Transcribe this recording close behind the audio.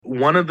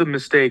one of the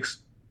mistakes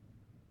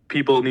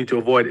people need to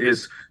avoid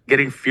is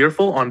getting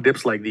fearful on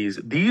dips like these.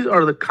 These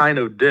are the kind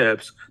of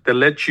dips that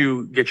let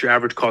you get your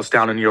average cost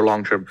down in your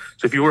long term.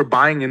 So if you were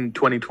buying in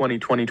 2020,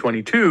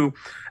 2022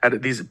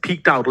 at these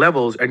peaked out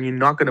levels and you're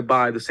not going to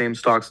buy the same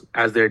stocks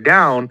as they're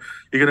down,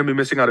 you're going to be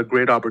missing out a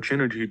great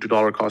opportunity to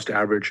dollar cost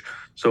average.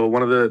 So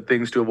one of the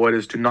things to avoid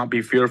is to not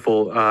be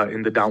fearful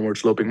in the downward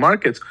sloping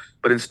markets,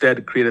 but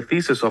instead create a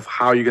thesis of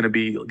how you're going to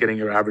be getting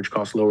your average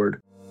cost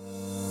lowered.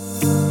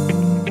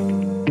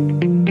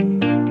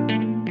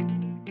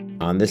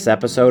 On this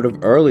episode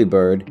of Early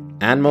Bird,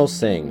 Anmol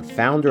Singh,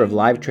 founder of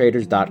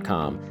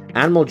LiveTraders.com.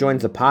 Anmol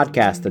joins the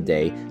podcast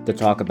today to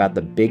talk about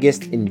the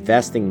biggest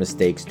investing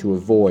mistakes to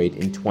avoid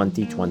in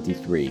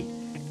 2023,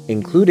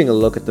 including a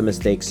look at the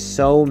mistakes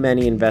so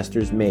many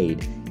investors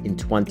made in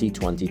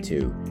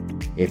 2022.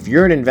 If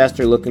you're an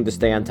investor looking to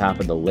stay on top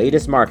of the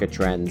latest market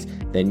trends,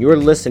 then you're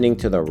listening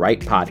to the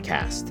right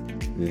podcast.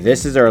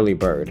 This is Early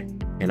Bird,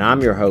 and I'm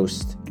your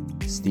host,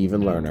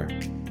 Stephen Lerner.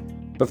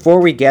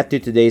 Before we get to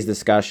today's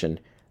discussion,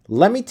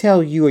 let me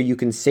tell you how you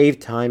can save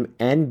time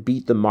and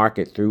beat the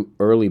market through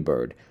Early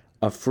Bird,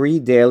 a free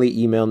daily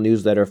email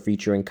newsletter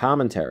featuring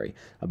commentary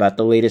about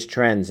the latest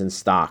trends in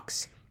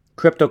stocks,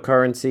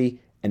 cryptocurrency,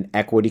 and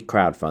equity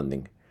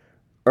crowdfunding.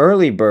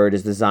 Early Bird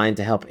is designed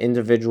to help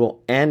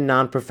individual and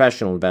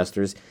non-professional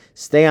investors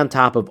stay on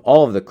top of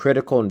all of the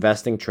critical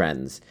investing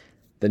trends.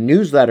 The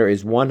newsletter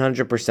is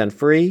 100%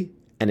 free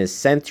and is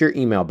sent to your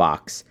email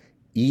box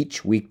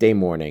each weekday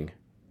morning.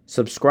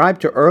 Subscribe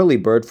to Early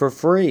Bird for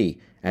free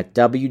at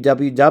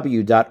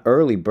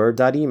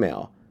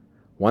www.earlybird.email.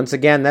 Once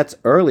again, that's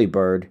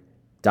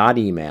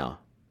earlybird.email.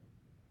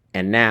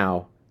 And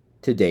now,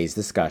 today's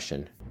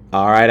discussion.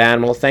 All right,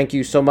 Anmol, thank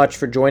you so much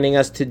for joining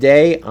us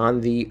today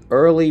on the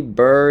Early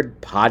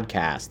Bird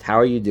podcast. How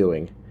are you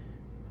doing?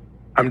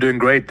 I'm doing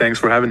great. Thanks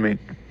for having me.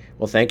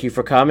 Well, thank you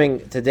for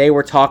coming. Today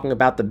we're talking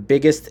about the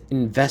biggest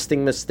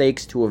investing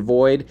mistakes to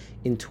avoid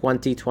in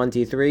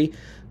 2023.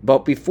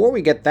 But before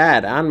we get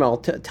that,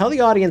 Anmol, tell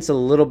the audience a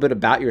little bit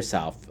about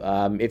yourself.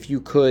 If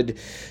you could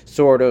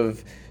sort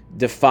of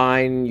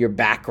define your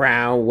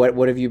background,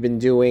 what have you been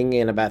doing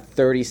in about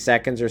 30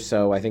 seconds or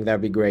so, I think that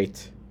would be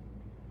great.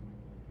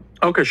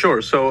 Okay,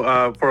 sure.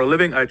 So for a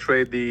living, I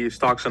trade the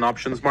stocks and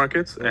options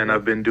markets, and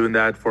I've been doing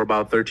that for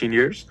about 13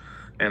 years.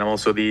 And I'm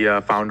also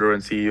the founder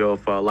and CEO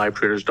of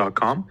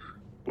LiveTraders.com,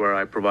 where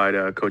I provide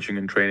coaching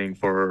and training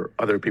for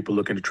other people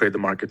looking to trade the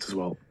markets as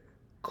well.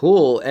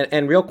 Cool.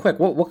 And real quick,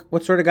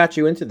 what sort of got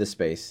you into this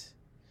space?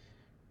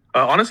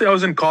 Honestly, I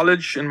was in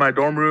college in my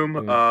dorm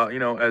room.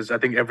 As I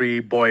think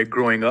every boy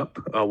growing up,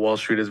 Wall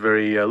Street is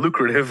very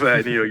lucrative,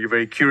 and you're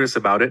very curious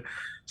about it.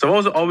 So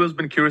I've always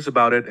been curious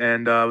about it,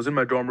 and I was in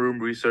my dorm room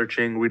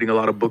researching, reading a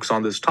lot of books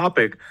on this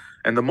topic.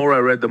 And the more I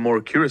read, the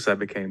more curious I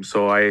became.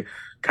 So I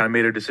kind of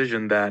made a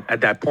decision that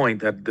at that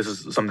point that this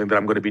is something that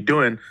I'm going to be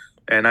doing.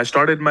 And I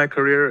started my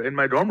career in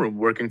my dorm room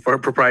working for a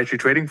proprietary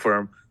trading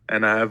firm.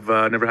 And I have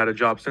never had a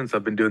job since.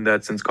 I've been doing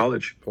that since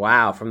college.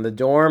 Wow, from the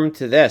dorm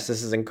to this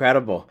is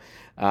incredible.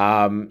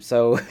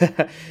 So,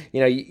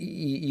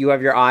 you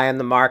have your eye on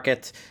the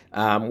market.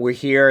 We're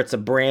here. It's a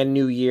brand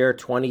new year,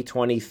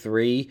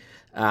 2023.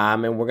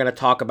 And we're going to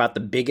talk about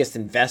the biggest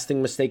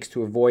investing mistakes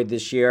to avoid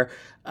this year.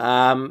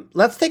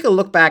 Let's take a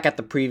look back at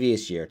the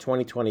previous year,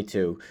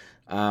 2022.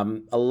 A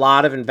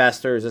lot of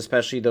investors,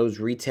 especially those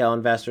retail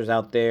investors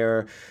out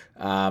there,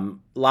 a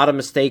lot of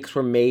mistakes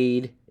were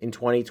made in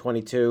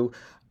 2022.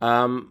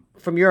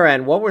 From your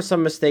end, what were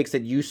some mistakes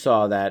that you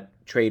saw that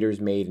traders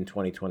made in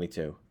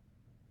 2022?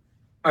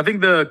 I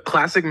think the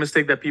classic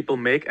mistake that people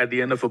make at the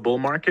end of a bull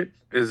market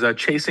is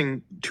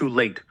chasing too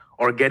late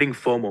or getting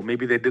FOMO.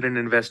 Maybe they didn't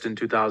invest in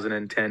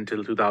 2010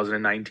 till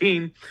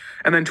 2019.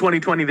 And then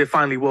 2020, they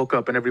finally woke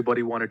up and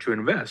everybody wanted to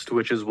invest,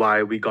 which is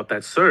why we got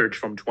that surge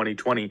from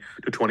 2020 to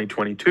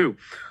 2022.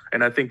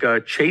 And I think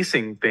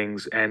chasing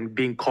things and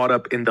being caught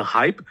up in the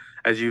hype,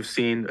 as we've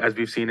seen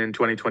in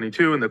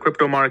 2022 in the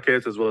crypto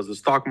markets, as well as the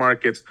stock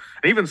markets,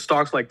 and even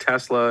stocks like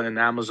Tesla and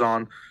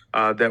Amazon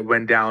that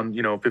went down,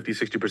 50,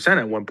 60%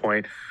 at one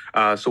point.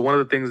 So one of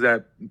the things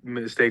that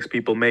mistakes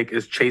people make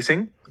is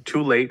chasing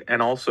too late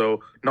and also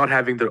not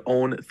having their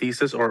own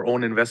thesis or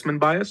own investment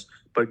bias,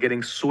 but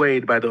getting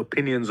swayed by the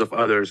opinions of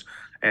others.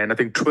 And I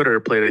think Twitter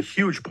played a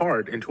huge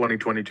part in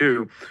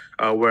 2022,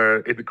 where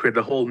it created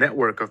a whole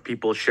network of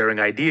people sharing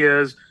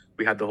ideas.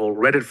 We had the whole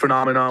Reddit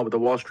phenomenon with the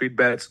Wall Street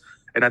bets.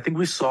 And I think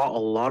we saw a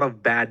lot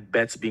of bad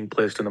bets being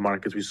placed in the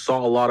markets. We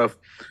saw a lot of,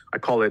 I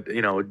call it,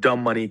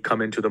 dumb money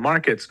come into the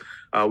markets,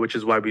 which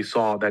is why we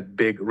saw that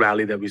big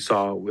rally that we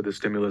saw with the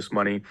stimulus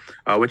money,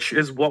 which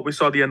is what we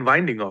saw the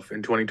unwinding of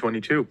in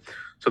 2022.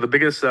 So the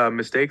biggest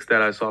mistakes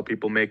that I saw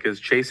people make is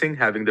chasing, not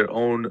having their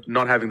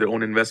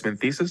own investment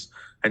thesis,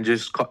 and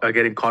just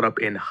getting caught up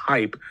in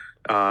hype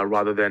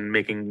rather than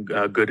making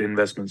good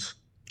investments.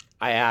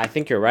 I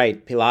think you're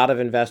right. A lot of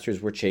investors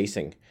were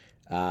chasing.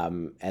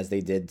 as they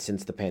did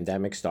since the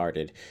pandemic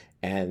started.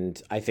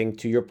 And I think,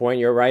 to your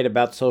point, you're right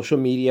about social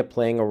media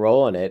playing a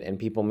role in it, and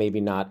people maybe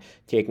not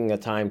taking the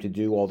time to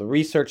do all the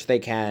research they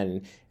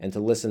can and to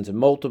listen to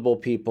multiple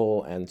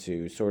people and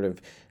to sort of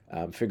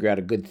figure out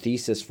a good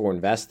thesis for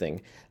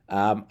investing.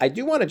 I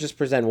do want to just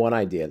present one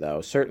idea,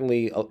 though.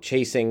 Certainly,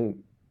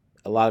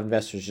 a lot of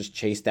investors just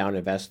chased down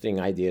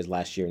investing ideas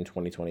last year in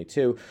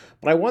 2022.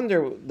 But I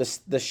wonder,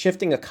 the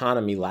shifting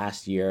economy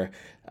last year,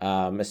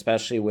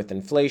 especially with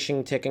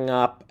inflation ticking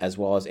up as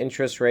well as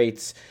interest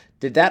rates,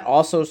 did that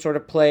also sort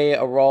of play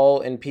a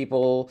role in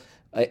people'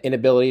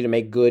 inability to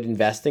make good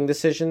investing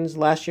decisions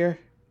last year?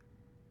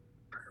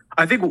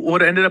 I think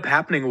what ended up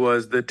happening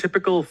was the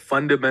typical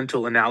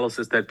fundamental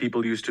analysis that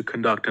people used to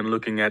conduct and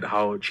looking at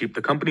how cheap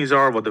the companies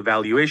are, what the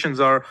valuations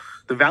are.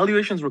 The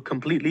valuations were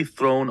completely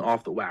thrown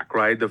off the whack,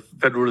 right? The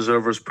Federal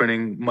Reserve was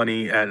printing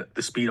money at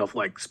the speed of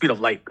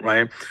light,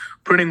 right?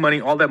 Printing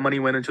money, all that money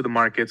went into the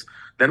markets.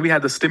 Then we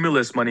had the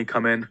stimulus money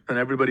come in, and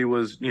everybody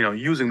was,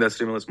 using that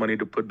stimulus money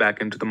to put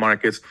back into the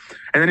markets.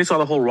 And then you saw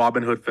the whole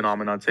Robinhood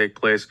phenomenon take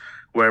place,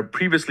 where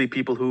previously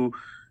people who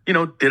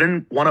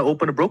didn't want to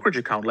open a brokerage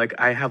account. Like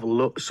I have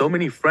so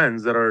many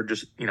friends that are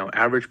just,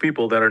 average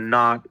people that are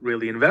not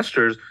really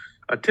investors.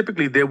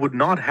 Typically, they would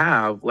not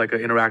have like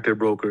an Interactive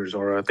Brokers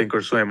or a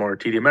Thinkorswim or a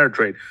TD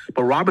Ameritrade.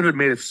 But Robinhood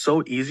made it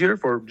so easier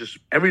for just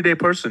everyday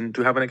person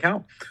to have an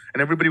account.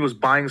 And everybody was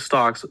buying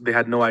stocks they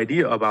had no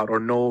idea about or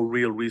no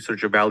real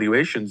research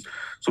evaluations.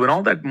 So when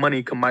all that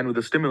money combined with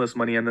the stimulus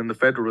money and then the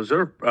Federal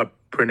Reserve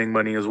printing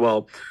money as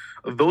well,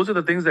 those are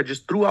the things that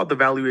just threw out the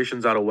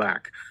valuations out of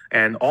whack.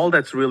 And all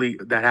that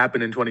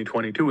happened in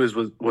 2022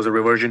 was a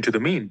reversion to the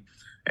mean.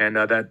 And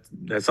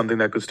that's something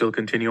that could still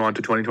continue on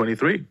to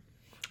 2023.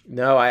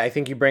 No, I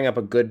think you bring up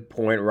a good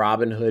point.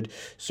 Robinhood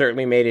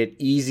certainly made it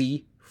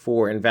easy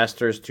for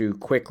investors to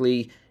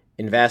quickly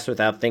invest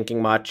without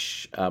thinking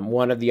much.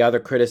 One of the other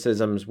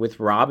criticisms with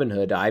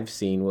Robinhood I've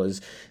seen was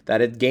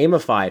that it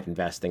gamified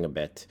investing a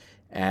bit.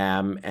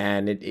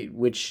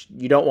 Which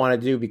you don't want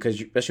to do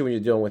because especially when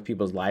you're dealing with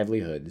people's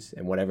livelihoods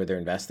and whatever they're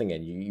investing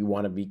in, you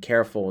want to be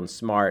careful and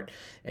smart,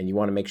 and you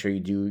want to make sure you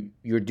do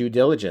your due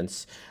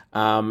diligence.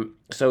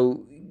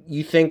 So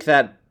you think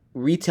that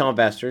retail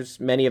investors,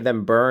 many of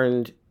them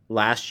burned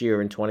last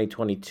year in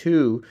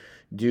 2022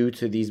 due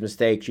to these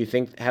mistakes. You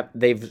think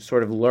they've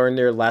sort of learned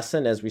their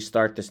lesson as we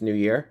start this new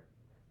year?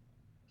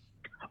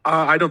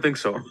 I don't think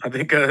so. I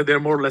think there are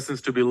more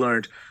lessons to be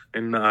learned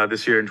in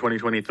this year in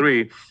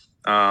 2023.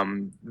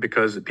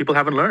 Because people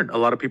haven't learned. A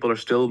lot of people are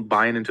still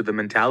buying into the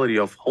mentality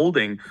of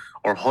holding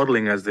or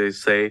hodling, as they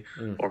say,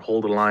 or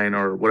hold the line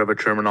or whatever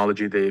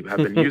terminology they have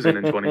been using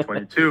in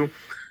 2022.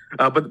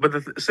 But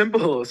the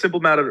simple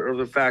matter of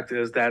the fact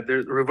is that the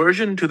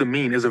reversion to the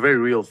mean is a very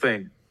real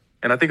thing.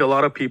 And I think a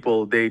lot of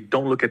people, they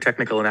don't look at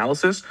technical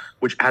analysis,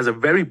 which has a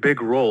very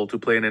big role to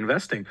play in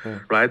investing,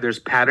 right? There's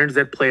patterns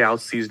that play out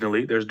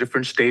seasonally. There's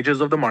different stages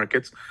of the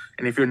markets.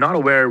 And if you're not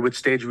aware which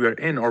stage we are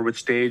in or which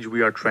stage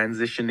we are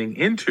transitioning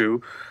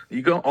into,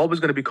 you're always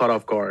going to be caught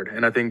off guard.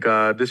 And I think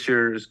this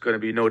year is going to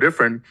be no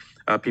different.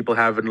 People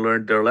haven't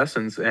learned their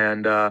lessons.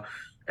 And there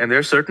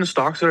are certain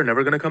stocks that are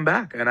never going to come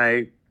back. And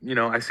I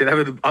say that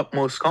with the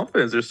utmost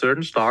confidence. There's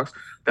certain stocks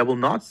that will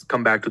not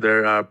come back to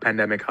their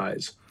pandemic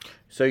highs.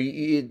 So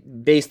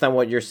based on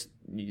what you're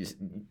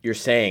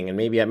saying, and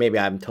maybe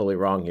I'm totally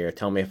wrong here,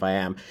 tell me if I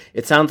am,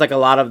 it sounds like a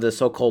lot of the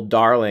so-called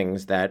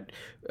darlings that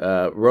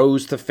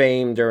rose to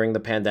fame during the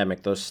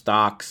pandemic, those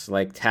stocks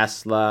like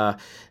Tesla,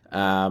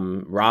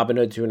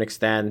 Robinhood to an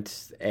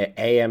extent,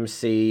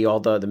 AMC, all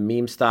the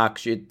meme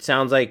stocks, it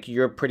sounds like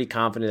you're pretty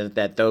confident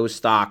that those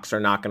stocks are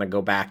not going to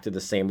go back to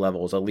the same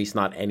levels, at least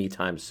not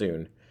anytime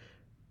soon.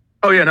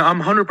 Oh yeah, no,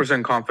 I'm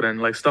 100%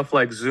 confident. Like stuff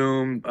like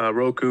Zoom,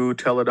 Roku,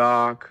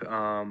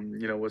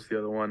 Teladoc, what's the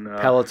other one?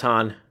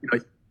 Peloton.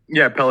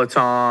 Yeah,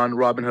 Peloton,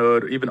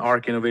 Robinhood, even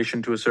ARK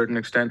Innovation to a certain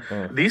extent.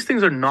 These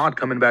things are not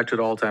coming back to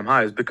the all-time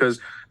highs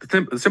because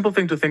the simple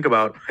thing to think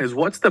about is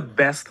what's the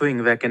best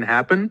thing that can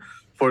happen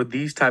for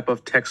these type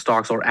of tech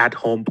stocks or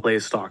at-home play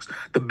stocks.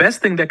 The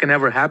best thing that can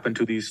ever happen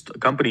to these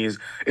companies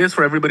is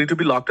for everybody to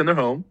be locked in their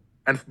home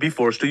and be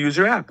forced to use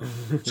your app.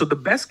 So the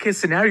best case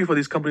scenario for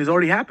these companies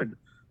already happened.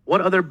 What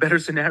other better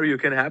scenario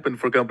can happen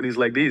for companies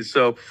like these?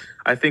 So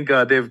I think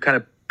they've kind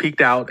of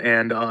peaked out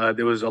and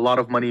there was a lot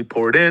of money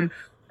poured in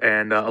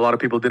and a lot of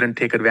people didn't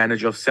take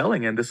advantage of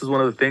selling. And this is one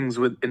of the things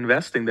with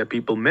investing that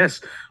people miss.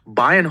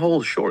 Buy and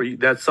hold, sure,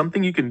 that's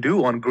something you can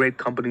do on great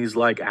companies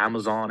like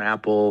Amazon,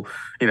 Apple,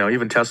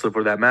 even Tesla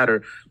for that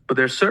matter. But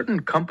there's certain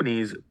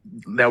companies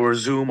that were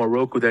Zoom or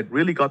Roku that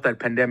really got that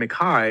pandemic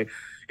high.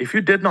 If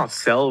you did not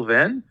sell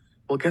then,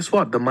 well, guess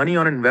what? The money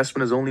on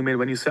investment is only made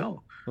when you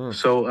sell.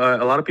 So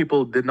a lot of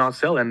people did not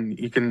sell, and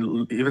you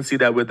can even see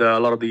that with a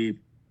lot of the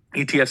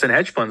ETFs and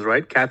hedge funds,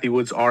 right? Cathie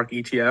Wood's ARK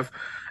ETF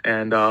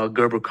and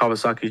Gerber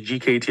Kawasaki's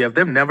GK ETF.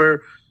 They're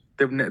never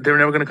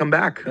going to come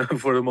back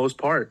for the most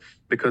part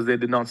because they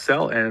did not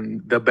sell,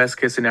 and the best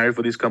case scenario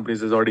for these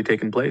companies has already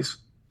taken place.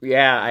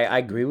 Yeah, I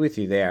agree with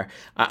you there.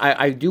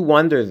 I do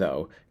wonder,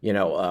 though,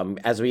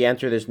 as we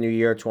enter this new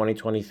year,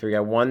 2023,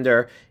 I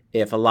wonder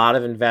if a lot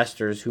of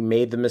investors who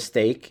made the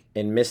mistake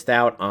and missed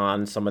out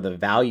on some of the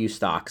value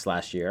stocks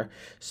last year,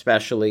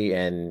 especially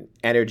in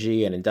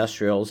energy and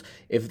industrials,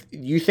 if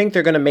you think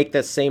they're going to make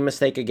that same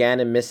mistake again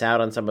and miss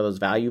out on some of those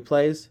value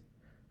plays?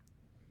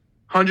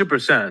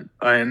 100%.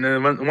 And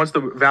then once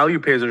the value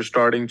pays are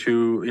starting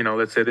to,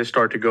 let's say they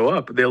start to go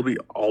up, they'll be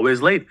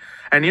always late.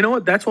 And you know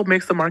what? That's what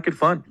makes the market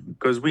fun,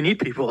 because we need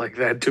people like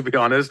that, to be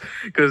honest,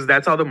 because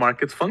that's how the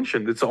markets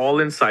function. It's all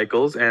in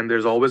cycles, and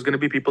there's always going to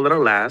be people that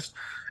are last.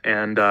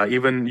 And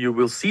even you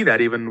will see that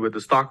even with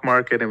the stock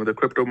market and with the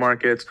crypto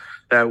markets,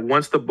 that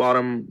once the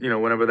bottom,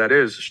 whenever that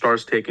is,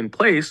 starts taking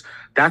place,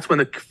 that's when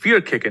the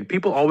fear kick in.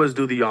 People always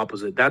do the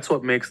opposite. That's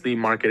what makes the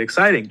market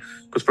exciting,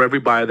 because for every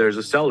buyer, there's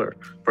a seller.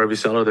 For every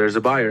seller, there's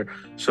a buyer.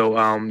 So,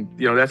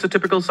 that's a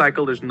typical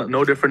cycle. There's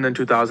no different than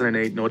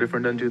 2008, no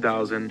different than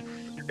 2000.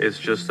 It's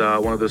just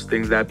one of those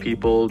things that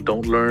people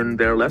don't learn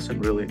their lesson,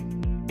 really.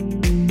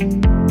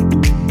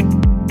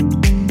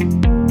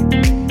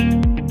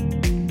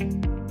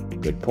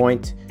 Good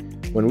point.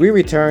 When we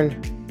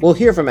return, we'll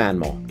hear from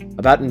Anmol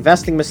about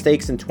investing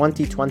mistakes in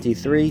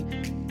 2023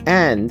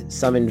 and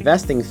some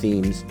investing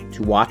themes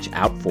to watch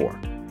out for.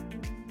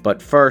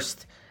 But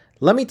first,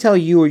 let me tell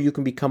you where you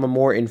can become a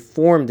more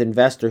informed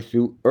investor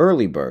through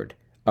Early Bird,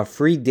 a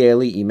free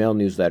daily email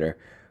newsletter.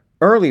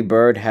 Early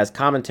Bird has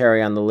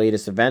commentary on the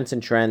latest events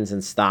and trends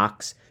in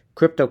stocks,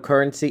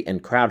 cryptocurrency,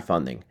 and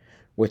crowdfunding.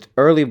 With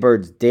Early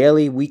Bird's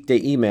daily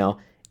weekday email,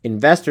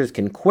 investors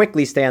can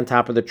quickly stay on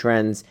top of the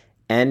trends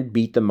and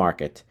beat the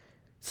market.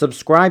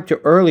 Subscribe to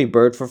Early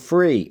Bird for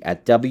free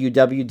at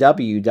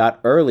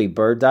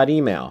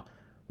www.earlybird.email.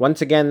 Once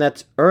again,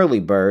 that's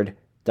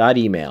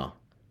earlybird.email.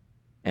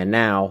 And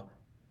now,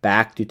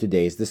 back to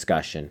today's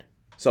discussion.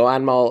 So,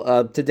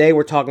 Anmol, today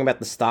we're talking about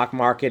the stock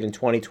market in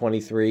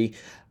 2023.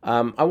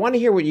 I want to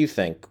hear what you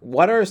think.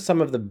 What are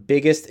some of the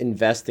biggest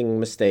investing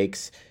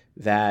mistakes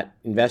that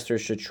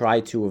investors should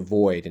try to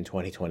avoid in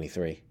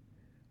 2023?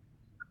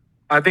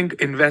 I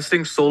think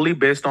investing solely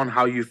based on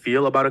how you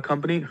feel about a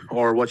company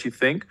or what you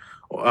think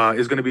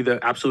is going to be the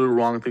absolute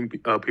wrong thing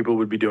people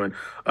would be doing.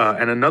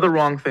 And another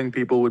wrong thing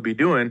people would be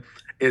doing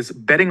is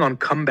betting on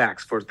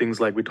comebacks for things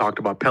like we talked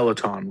about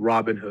Peloton,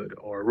 Robinhood,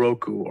 or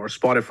Roku, or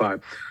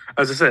Spotify.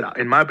 As I said,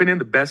 in my opinion,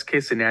 the best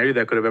case scenario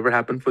that could have ever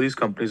happened for these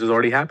companies has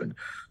already happened.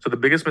 So the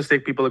biggest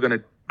mistake people are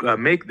going to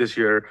make this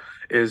year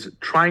is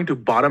trying to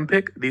bottom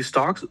pick these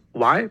stocks.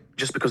 Why?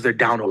 Just because they're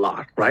down a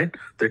lot, right?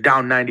 They're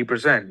down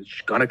 90%.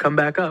 It's going to come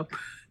back up.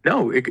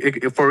 No,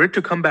 for it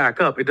to come back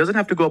up, it doesn't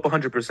have to go up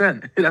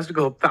 100%. It has to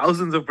go up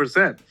thousands of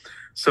percent.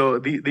 So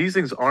these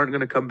things aren't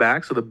going to come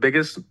back. So the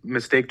biggest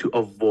mistake to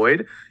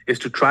avoid is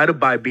to try to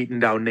buy beaten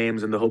down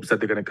names in the hopes that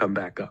they're going to come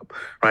back up,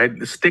 right?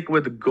 Stick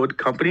with good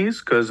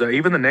companies, because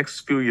even the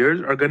next few years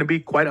are going to be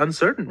quite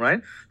uncertain,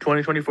 right?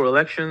 2024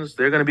 elections,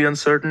 they're going to be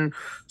uncertain.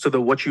 So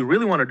what you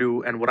really want to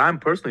do, and what I'm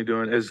personally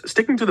doing, is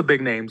sticking to the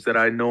big names that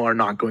I know are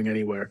not going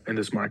anywhere in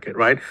this market,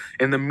 right?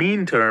 In the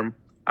mean term,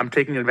 I'm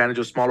taking advantage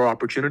of smaller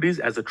opportunities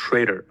as a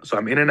trader. So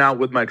I'm in and out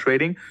with my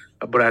trading.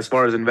 But as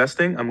far as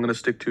investing, I'm going to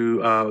stick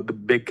to the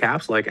big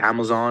caps like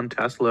Amazon,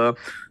 Tesla,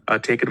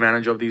 take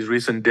advantage of these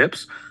recent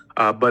dips.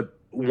 But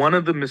one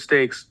of the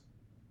mistakes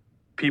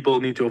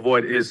people need to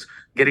avoid is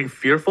getting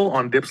fearful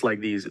on dips like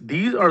these.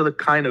 These are the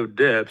kind of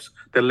dips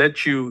that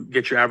let you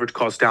get your average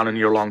cost down in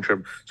your long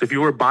term. So if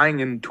you were buying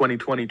in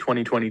 2020,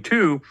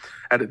 2022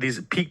 at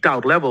these peaked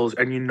out levels,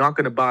 and you're not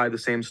going to buy the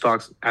same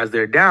stocks as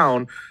they're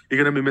down, you're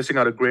going to be missing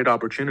out a great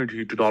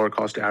opportunity to dollar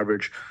cost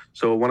average.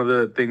 So one of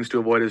the things to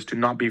avoid is to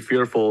not be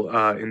fearful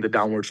in the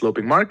downward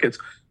sloping markets,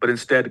 but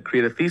instead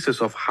create a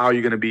thesis of how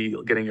you're going to be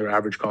getting your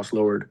average cost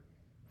lowered.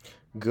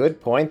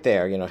 Good point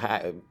there.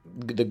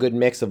 The good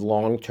mix of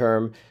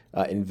long-term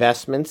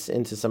investments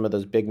into some of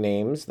those big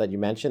names that you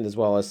mentioned, as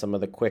well as some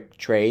of the quick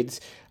trades.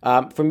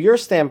 From your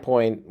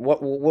standpoint,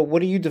 what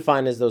do you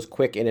define as those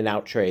quick in and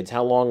out trades?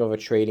 How long of a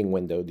trading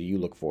window do you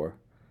look for?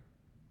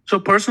 So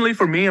personally,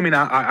 for me,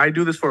 I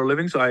do this for a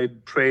living. So I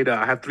trade.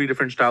 I have three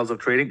different styles of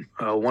trading.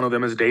 One of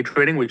them is day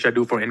trading, which I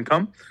do for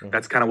income. Mm-hmm.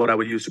 That's kind of what I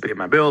would use to pay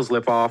my bills,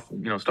 live off,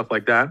 stuff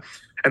like that.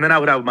 And then I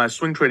would have my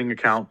swing trading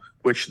account,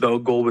 which the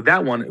goal with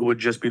that one would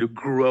just be to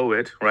grow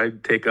it,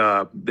 right? Take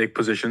big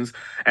positions.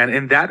 And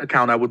in that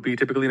account, I would be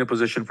typically in a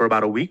position for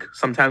about a week,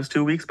 sometimes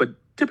 2 weeks, but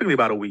typically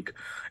about a week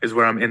is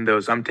where I'm in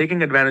those. I'm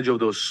taking advantage of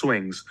those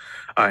swings.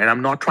 And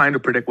I'm not trying to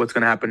predict what's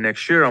going to happen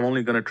next year. I'm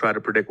only going to try to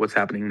predict what's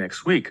happening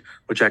next week,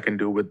 which I can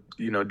do with,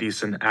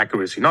 decent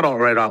accuracy. Not all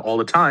right all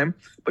the time,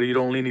 but you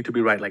only need to be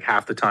right like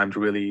half the time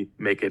to really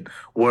make it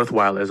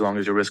worthwhile, as long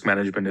as your risk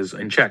management is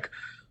in check.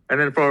 And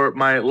then for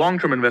my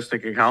long-term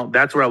investing account,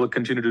 that's where I would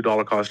continue to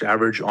dollar cost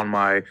average on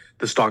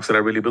the stocks that I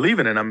really believe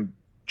in. And I'm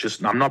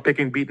not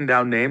picking beaten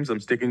down names. I'm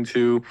sticking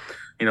to,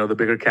 the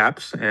bigger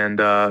caps, and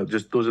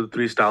just those are the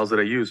three styles that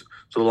I use.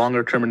 So the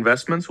longer term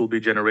investments will be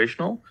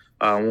generational.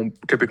 I won't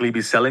typically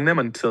be selling them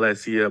until I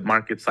see a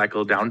market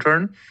cycle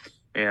downturn,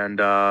 and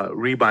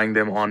rebuying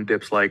them on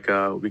dips like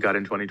we got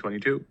in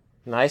 2022.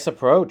 Nice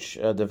approach,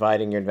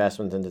 dividing your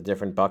investments into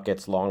different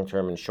buckets, long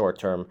term and short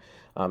term.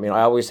 I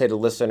always say to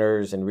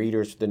listeners and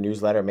readers of the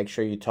newsletter, make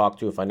sure you talk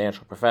to a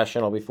financial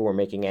professional before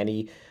making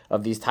any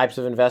of these types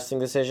of investing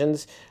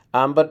decisions.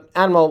 But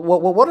Anmol,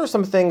 what are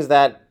some things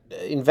that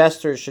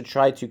investors should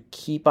try to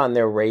keep on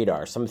their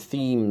radar? Some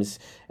themes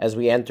as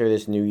we enter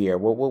this new year.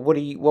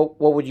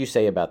 What would you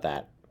say about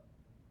that?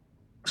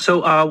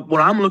 So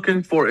what I'm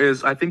looking for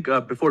is, I think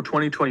before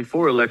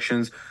 2024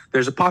 elections,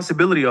 there's a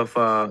possibility of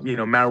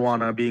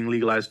marijuana being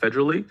legalized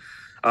federally,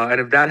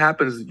 and if that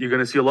happens, you're going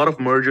to see a lot of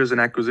mergers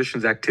and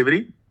acquisitions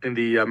activity in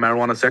the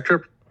marijuana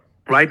sector.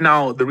 Right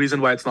now, the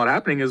reason why it's not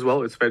happening is,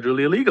 well, it's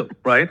federally illegal,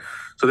 right?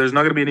 So there's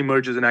not going to be any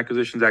mergers and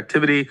acquisitions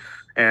activity.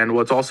 And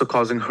what's also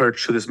causing hurt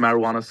to this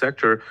marijuana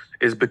sector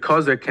is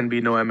because there can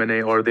be no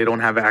M&A, or they don't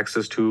have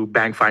access to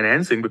bank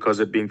financing because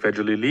it being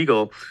federally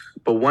legal.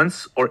 But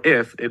once or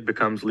if it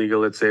becomes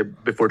legal, let's say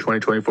before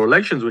 2024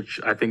 elections, which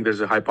I think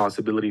there's a high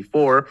possibility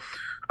for,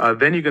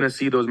 then you're going to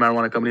see those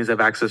marijuana companies have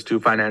access to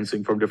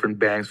financing from different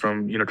banks,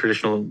 from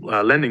traditional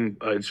lending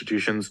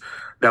institutions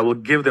that will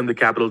give them the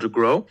capital to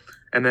grow.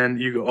 And then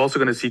you're also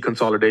going to see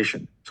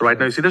consolidation. So right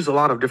now, you see there's a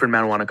lot of different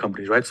marijuana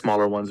companies, right?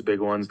 Smaller ones, big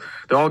ones.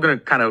 They're all going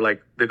to kind of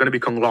they're going to be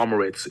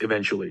conglomerates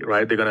eventually,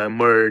 right? They're going to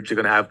merge.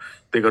 They're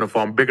going to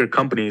form bigger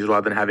companies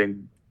rather than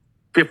having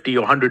 50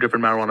 or 100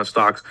 different marijuana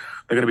stocks.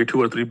 They're going to be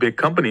 2 or 3 big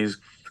companies.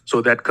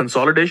 So that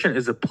consolidation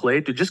is a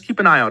play to just keep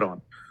an eye out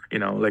on.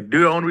 Do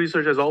your own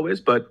research as always,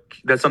 but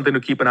that's something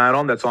to keep an eye out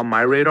on. That's on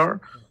my radar.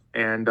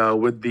 And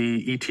with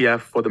the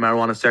ETF for the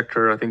marijuana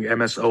sector, I think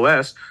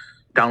MSOS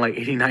down like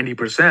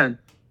 80-90%.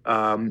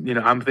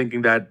 I'm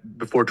thinking that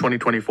before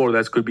 2024,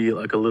 that could be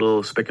like a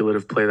little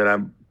speculative play that I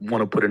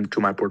want to put into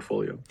my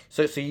portfolio.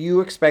 So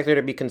you expect there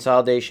to be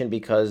consolidation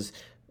because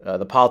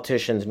the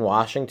politicians in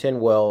Washington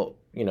will,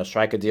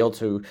 strike a deal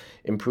to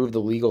improve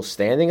the legal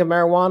standing of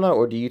marijuana,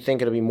 or do you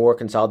think it'll be more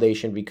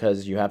consolidation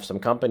because you have some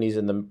companies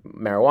in the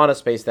marijuana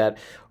space that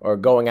are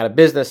going out of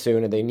business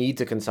soon and they need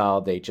to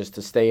consolidate just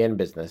to stay in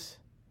business?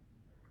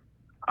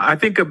 I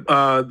think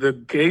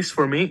the case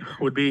for me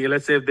would be,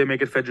 let's say if they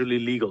make it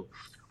federally legal,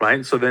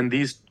 right? So then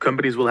these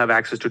companies will have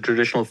access to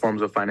traditional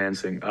forms of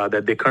financing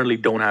that they currently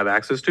don't have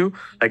access to.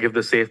 Like if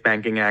the Safe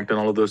Banking Act and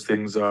all of those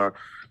things are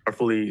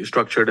fully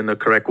structured in the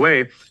correct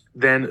way,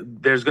 then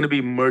there's going to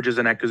be mergers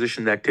and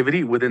acquisitions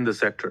activity within the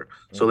sector.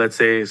 So let's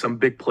say some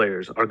big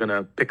players are going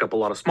to pick up a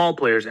lot of small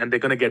players, and they're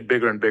going to get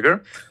bigger and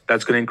bigger.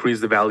 That's going to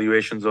increase the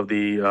valuations of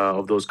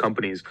those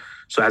companies.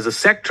 So as a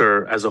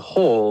sector, as a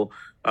whole,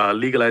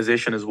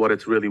 legalization is what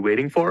it's really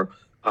waiting for.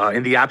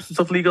 In the absence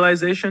of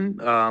legalization,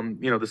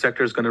 the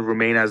sector is going to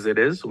remain as it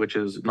is, which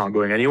is not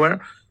going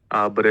anywhere.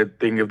 But I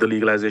think if the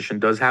legalization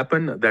does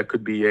happen, that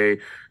could be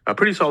a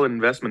pretty solid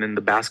investment in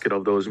the basket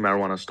of those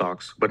marijuana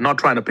stocks. But not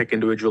trying to pick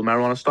individual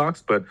marijuana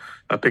stocks, but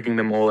picking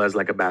them all as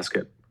like a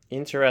basket.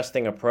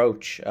 Interesting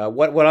approach.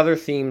 What other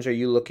themes are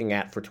you looking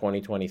at for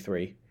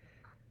 2023?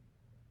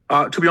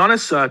 To be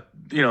honest, in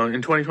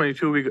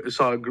 2022, we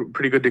saw a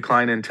pretty good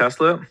decline in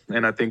Tesla.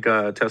 And I think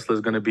Tesla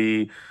is going to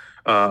be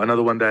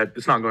another one that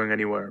it's not going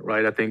anywhere,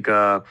 right? I think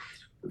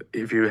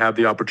if you have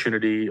the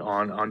opportunity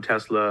on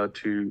Tesla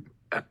to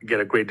get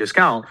a great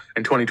discount,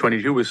 in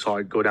 2022, we saw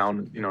it go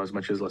down, as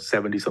much as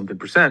 70 something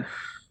percent.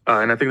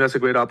 And I think that's a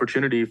great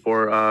opportunity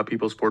for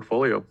people's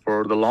portfolio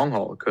for the long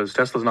haul, because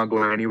Tesla's not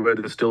going anywhere.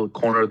 They're still a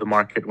corner of the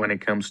market when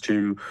it comes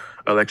to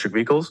electric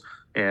vehicles.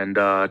 And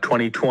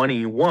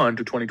 2021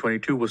 to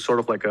 2022 was sort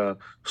of like a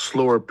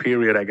slower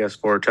period, I guess,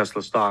 for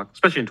Tesla stock,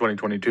 especially in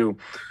 2022.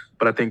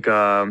 But I think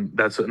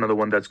that's another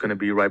one that's going to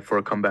be ripe for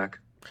a comeback.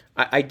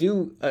 I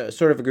do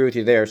sort of agree with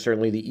you there.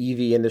 Certainly the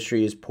EV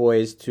industry is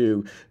poised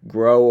to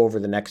grow over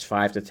the next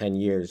 5 to 10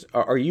 years.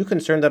 Are you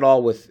concerned at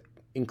all with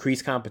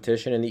increased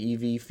competition in the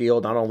EV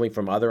field, not only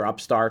from other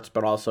upstarts,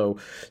 but also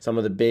some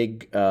of the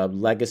big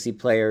legacy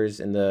players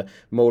in the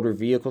motor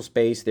vehicle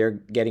space? They're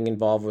getting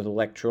involved with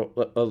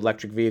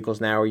electric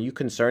vehicles now. Are you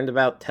concerned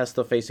about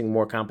Tesla facing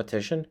more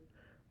competition?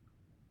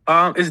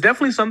 It's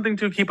definitely something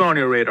to keep on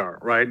your radar,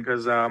 right?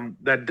 Because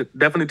that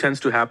definitely tends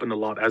to happen a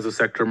lot as the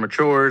sector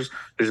matures.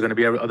 There's going to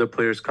be other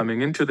players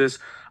coming into this.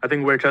 I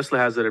think where Tesla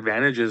has an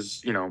advantage is,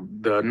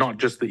 the not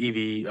just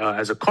the EV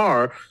as a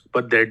car,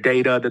 but their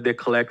data that they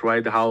collect,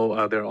 right?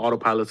 How their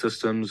autopilot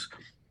systems,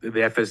 the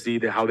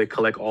FSD, how they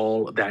collect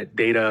all that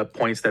data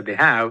points that they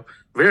have,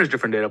 various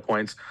different data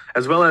points,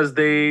 as well as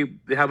they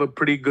have a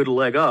pretty good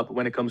leg up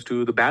when it comes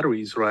to the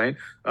batteries, right?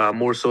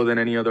 More so than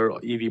any other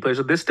EV player.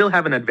 So they still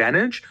have an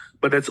advantage,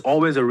 but that's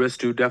always a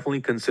risk to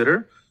definitely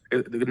consider.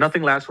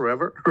 Nothing lasts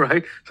forever,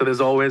 right? So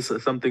there's always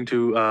something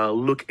to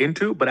look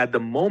into. But at the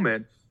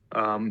moment,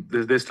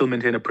 they still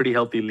maintain a pretty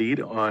healthy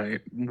lead,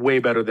 way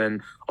better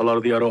than a lot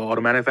of the other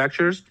auto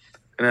manufacturers.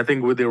 And I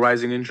think with the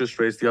rising interest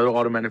rates, the other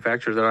auto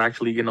manufacturers are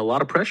actually in a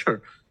lot of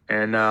pressure.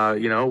 And,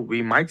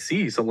 we might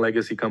see some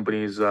legacy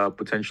companies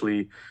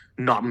potentially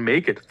not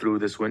make it through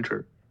this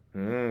winter.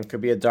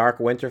 Could be a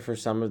dark winter for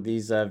some of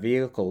these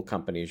vehicle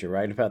companies. You're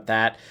right about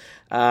that.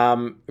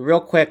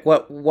 Real quick,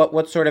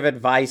 what sort of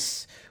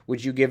advice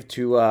would you give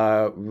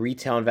to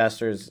retail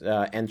investors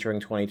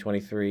entering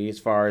 2023 as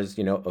far as,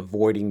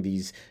 avoiding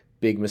these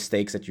big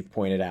mistakes that you've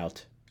pointed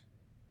out?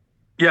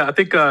 Yeah, I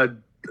think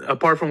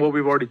apart from what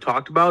we've already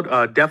talked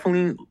about,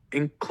 definitely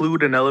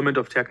include an element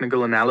of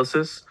technical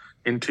analysis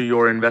into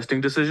your investing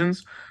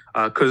decisions.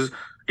 Because,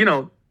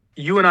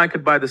 you and I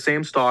could buy the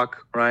same stock,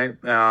 right?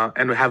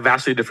 And have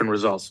vastly different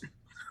results.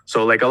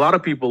 So like a lot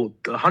of people,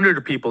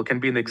 100 people can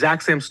be in the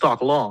exact same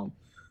stock long,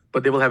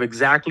 but they will have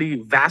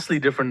vastly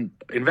different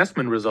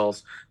investment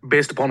results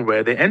based upon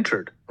where they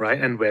entered,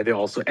 right? And where they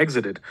also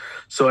exited.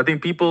 So I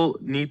think people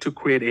need to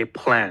create a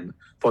plan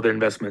for their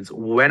investments.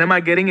 When am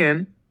I getting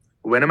in?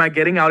 When am I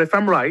getting out if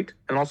I'm right?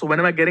 And also when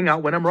am I getting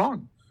out when I'm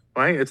wrong,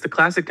 right? It's the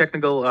classic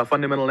technical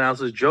fundamental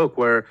analysis joke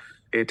where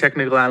a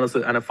technical analyst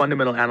and a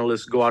fundamental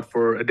analyst go out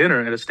for a dinner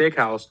at a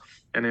steakhouse,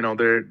 and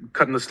they're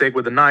cutting the steak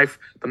with a knife.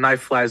 The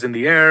knife flies in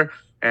the air,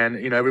 and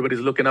everybody's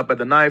looking up at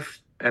the knife,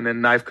 and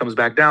then knife comes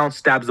back down,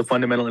 stabs the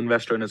fundamental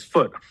investor in his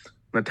foot.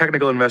 And the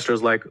technical investor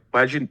is like,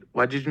 why did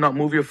you not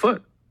move your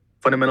foot?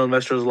 Fundamental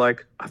investor is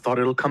like, I thought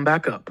it'll come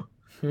back up.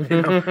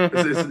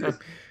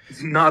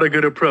 It's not a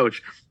good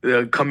approach.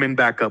 Coming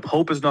back up.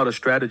 Hope is not a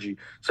strategy.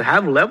 So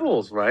have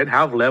levels, right?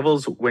 Have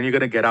levels when you're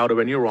going to get out or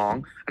when you're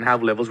wrong, and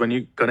have levels when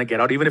you're going to get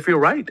out even if you're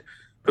right.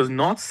 Because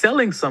not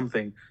selling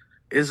something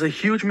is a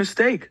huge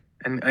mistake.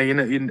 And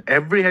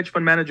every hedge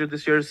fund manager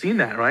this year has seen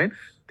that, right?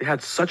 They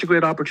had such a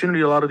great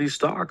opportunity, a lot of these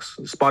stocks,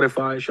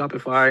 Spotify,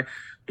 Shopify,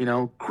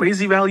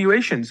 crazy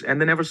valuations, and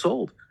they never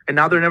sold. And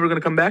now they're never going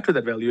to come back to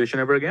that valuation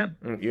ever again.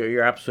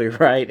 You're absolutely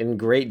right. And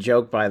great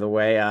joke, by the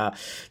way.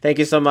 Thank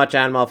you so much,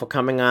 Anmol, for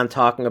coming on,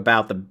 talking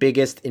about the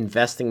biggest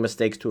investing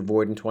mistakes to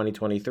avoid in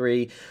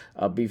 2023.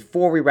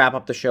 Before we wrap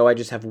up the show, I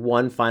just have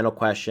one final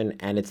question,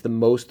 and it's the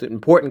most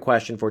important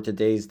question for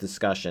today's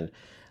discussion.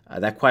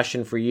 That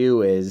question for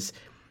you is,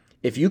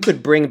 if you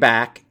could bring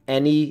back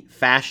any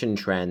fashion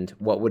trend,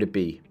 what would it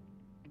be?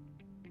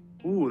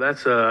 Ooh,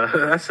 that's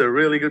a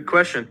really good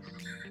question.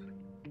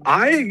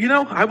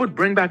 I would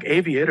bring back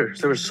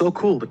aviators. They were so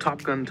cool. The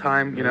Top Gun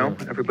time,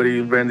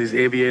 everybody ran these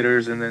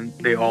aviators, and then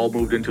they all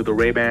moved into the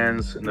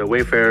Ray-Bans and the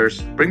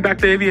Wayfarers. Bring back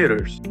the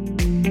aviators.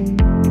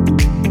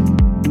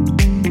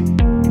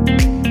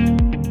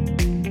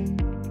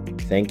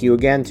 Thank you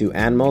again to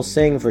Anmol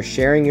Singh for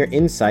sharing your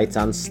insights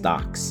on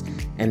stocks.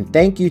 And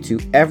thank you to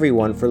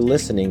everyone for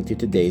listening to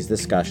today's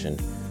discussion.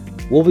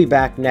 We'll be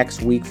back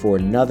next week for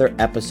another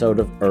episode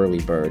of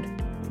Early Bird.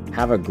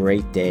 Have a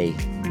great day.